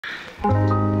Can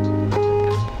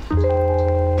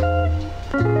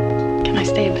I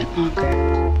stay a bit longer?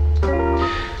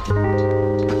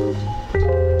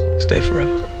 Stay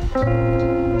forever.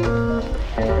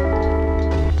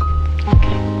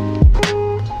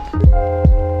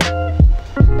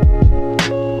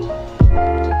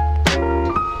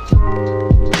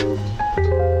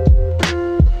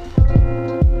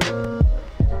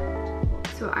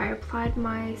 So I applied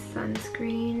my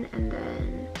sunscreen and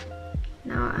then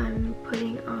now I'm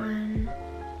putting on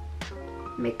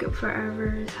Makeup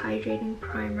Forever's hydrating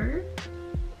primer.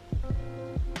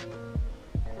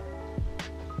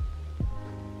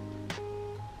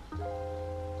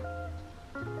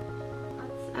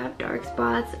 I have dark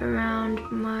spots around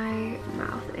my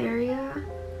mouth area,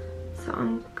 so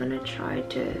I'm gonna try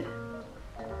to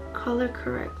color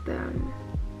correct them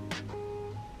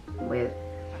with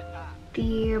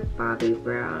the Bobbi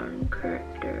Brown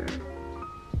corrector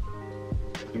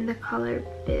in the color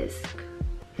Bisque.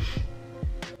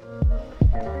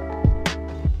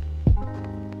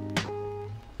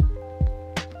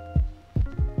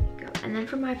 And then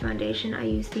for my foundation, I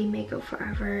use the Makeup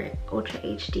Forever Ultra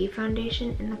HD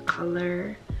foundation in the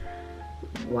color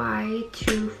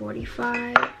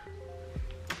Y245.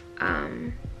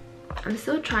 I'm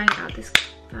still trying out this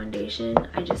foundation.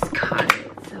 I just got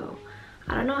it, so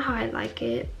I don't know how I like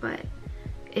it, but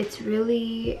it's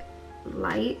really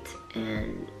light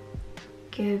and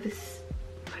gives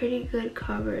pretty good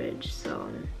coverage, so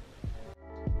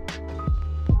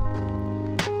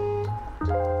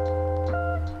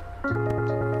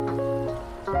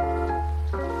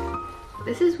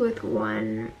this is with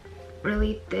one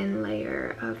really thin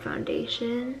layer of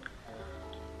foundation,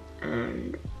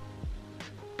 and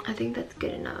I think that's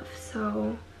good enough.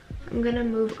 So I'm gonna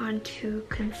move on to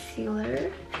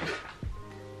concealer.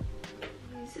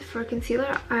 For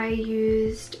concealer, I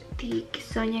used the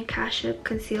Sonia Kashuk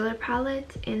concealer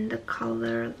palette in the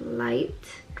color Light,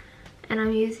 and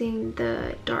I'm using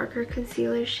the darker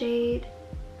concealer shade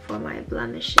for my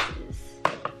blemishes.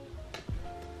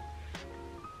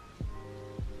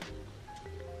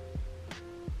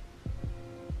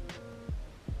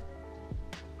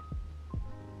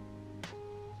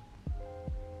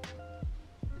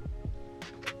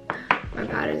 My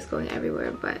powder is going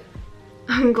everywhere, but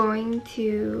I'm going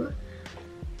to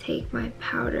take my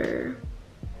powder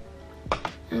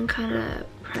and kind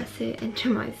of press it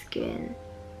into my skin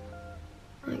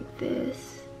like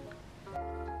this.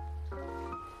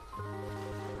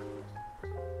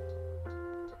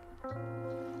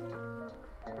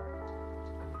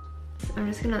 I'm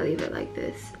just gonna leave it like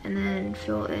this and then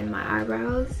fill in my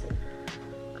eyebrows.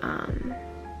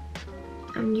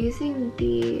 I'm using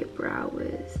the Brow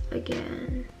Wiz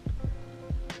again,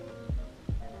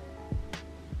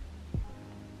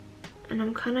 and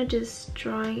I'm kind of just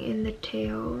drawing in the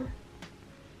tail.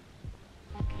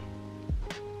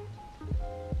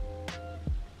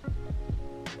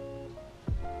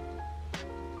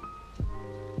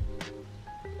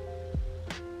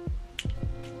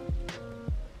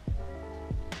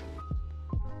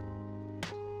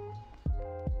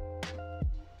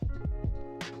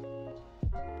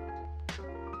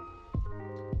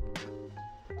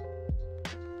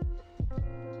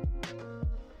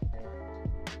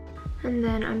 And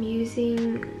then I'm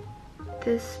using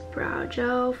this brow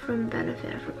gel from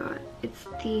Benefit, I forgot. It's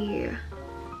the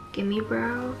Gimme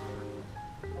Brow.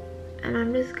 And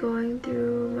I'm just going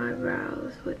through my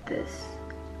brows with this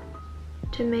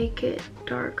to make it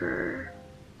darker.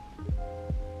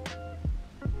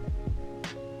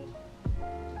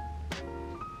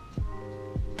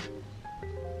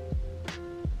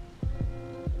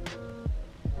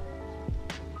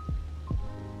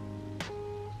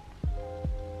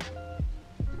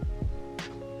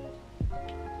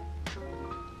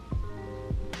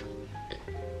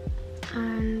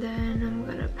 And then I'm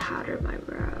gonna powder my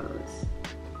brows.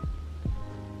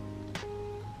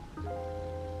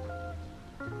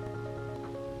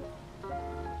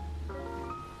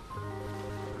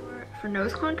 For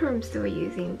nose contour, I'm still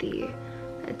using the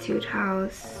Etude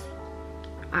House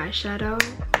eyeshadow.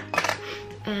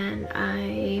 And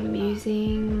I'm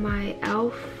using my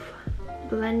e.l.f.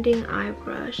 blending eye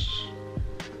brush.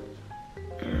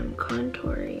 And I'm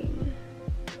contouring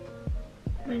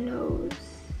my nose.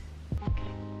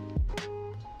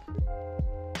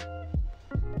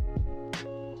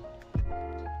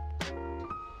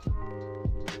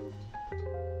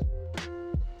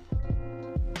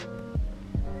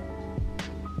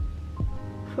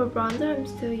 For bronzer, I'm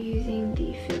still using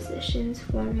the Physicians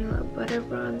Formula Butter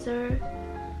Bronzer.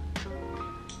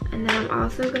 And then I'm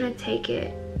also going to take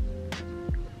it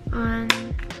on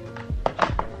an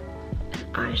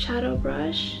my shadow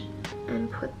brush and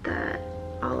put that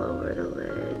all over the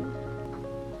lid.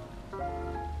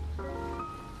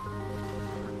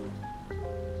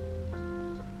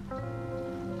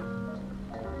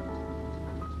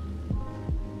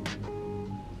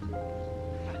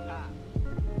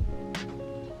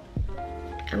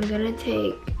 I'm gonna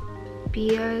take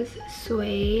Bia's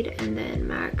Suede and then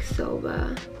MAC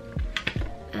Soba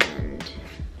and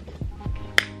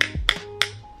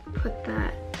put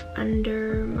that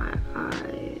under my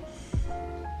eyes.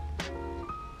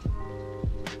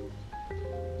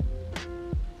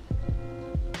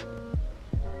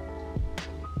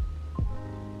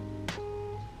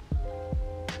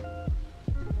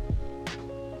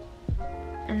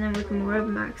 And then with more of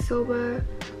MAC Soba,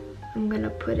 I'm gonna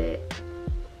put it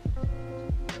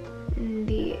in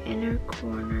the inner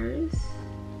corners.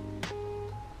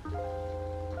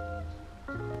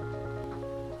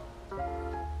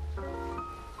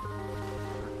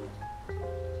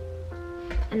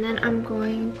 And then I'm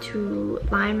going to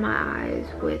line my eyes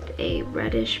with a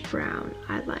reddish brown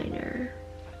eyeliner.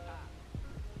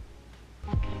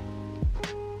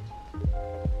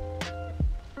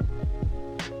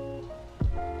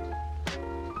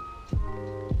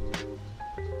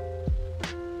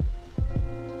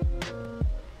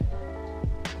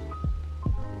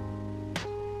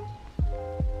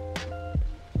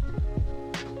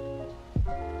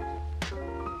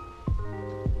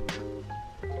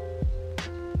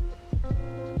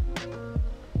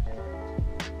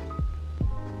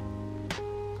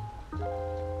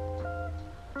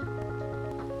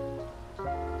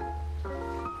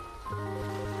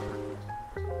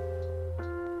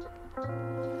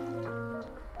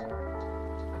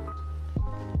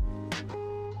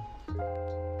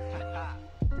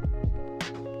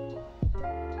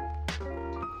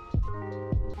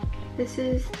 This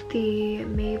is the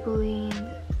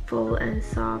Maybelline Full and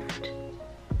Soft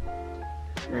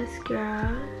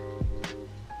mascara.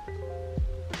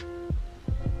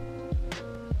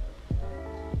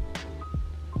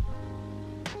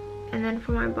 And then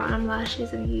for my bottom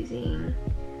lashes, I'm using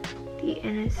the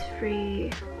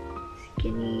Innisfree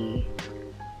Skinny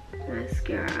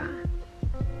mascara.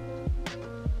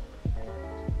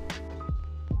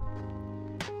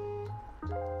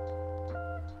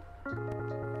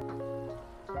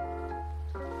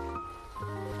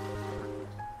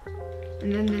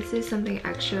 And then this is something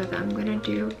extra that I'm gonna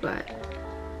do, but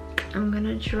I'm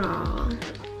gonna draw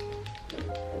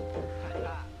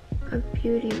a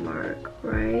beauty mark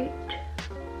right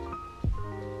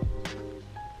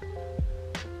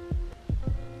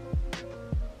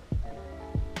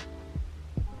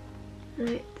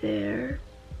there.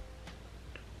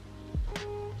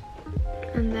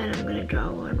 And then I'm gonna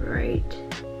draw one right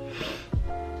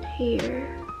here.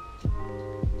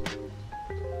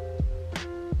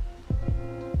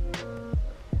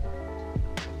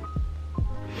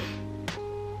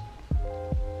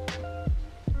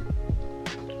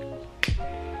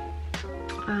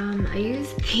 I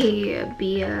used the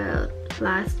Bia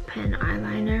Last Pen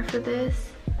eyeliner for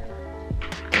this,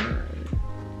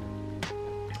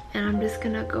 and I'm just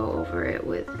gonna go over it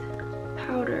with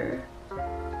powder.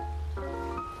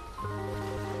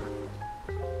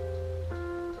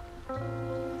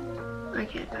 I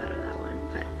can't powder that one,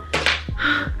 but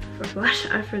for blush,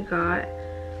 I forgot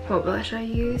what blush I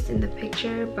used in the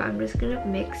picture, but I'm just gonna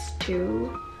mix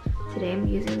two. Today I'm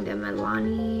using the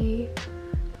Milani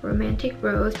Romantic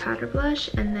Rose powder blush,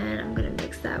 and then I'm gonna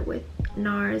mix that with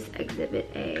NARS Exhibit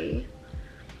A.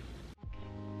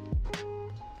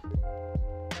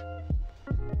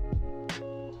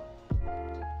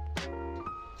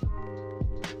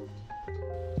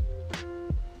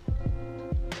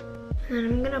 And then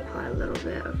I'm gonna apply a little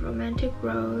bit of Romantic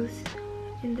Rose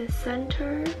in the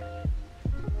center.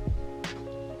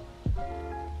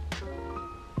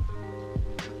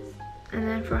 And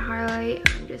then for highlight,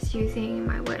 I'm just using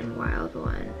my Wet n Wild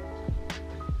one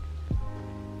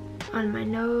on my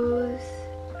nose,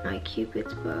 my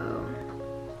Cupid's bow.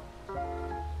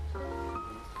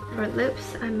 For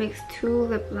lips, I mixed two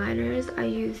lip liners. I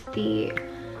used the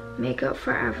Makeup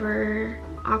Forever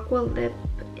Aqua Lip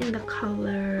in the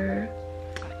color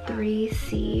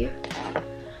 3C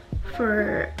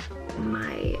for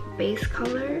my base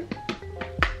color.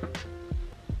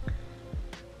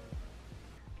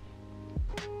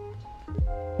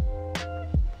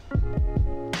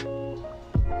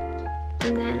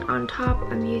 And then on top,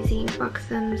 I'm using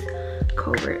Buxom's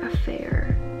Covert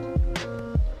Affair.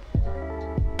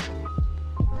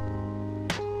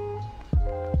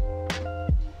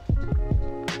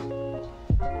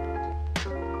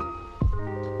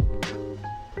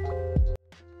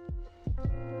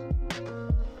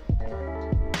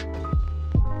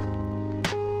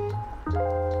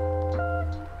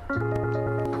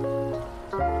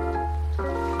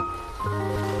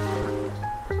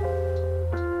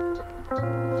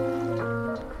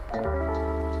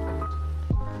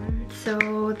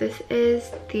 So this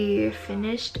is the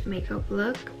finished makeup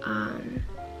look. I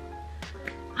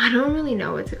don't really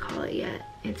know what to call it yet.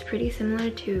 It's pretty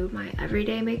similar to my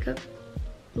everyday makeup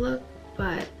look,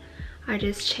 but I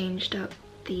just changed up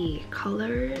the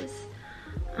colors.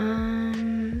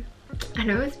 I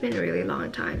know it's been a really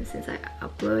long time since I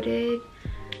uploaded.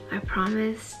 I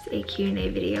promised a Q&A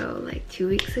video like 2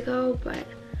 weeks ago, but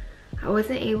I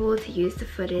wasn't able to use the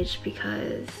footage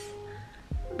because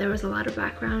there was a lot of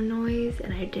background noise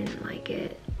and I didn't like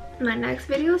it. My next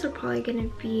videos are probably gonna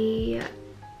be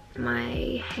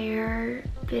my hair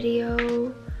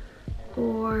video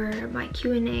or my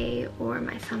Q&A or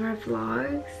my summer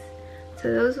vlogs.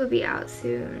 So those will be out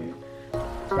soon.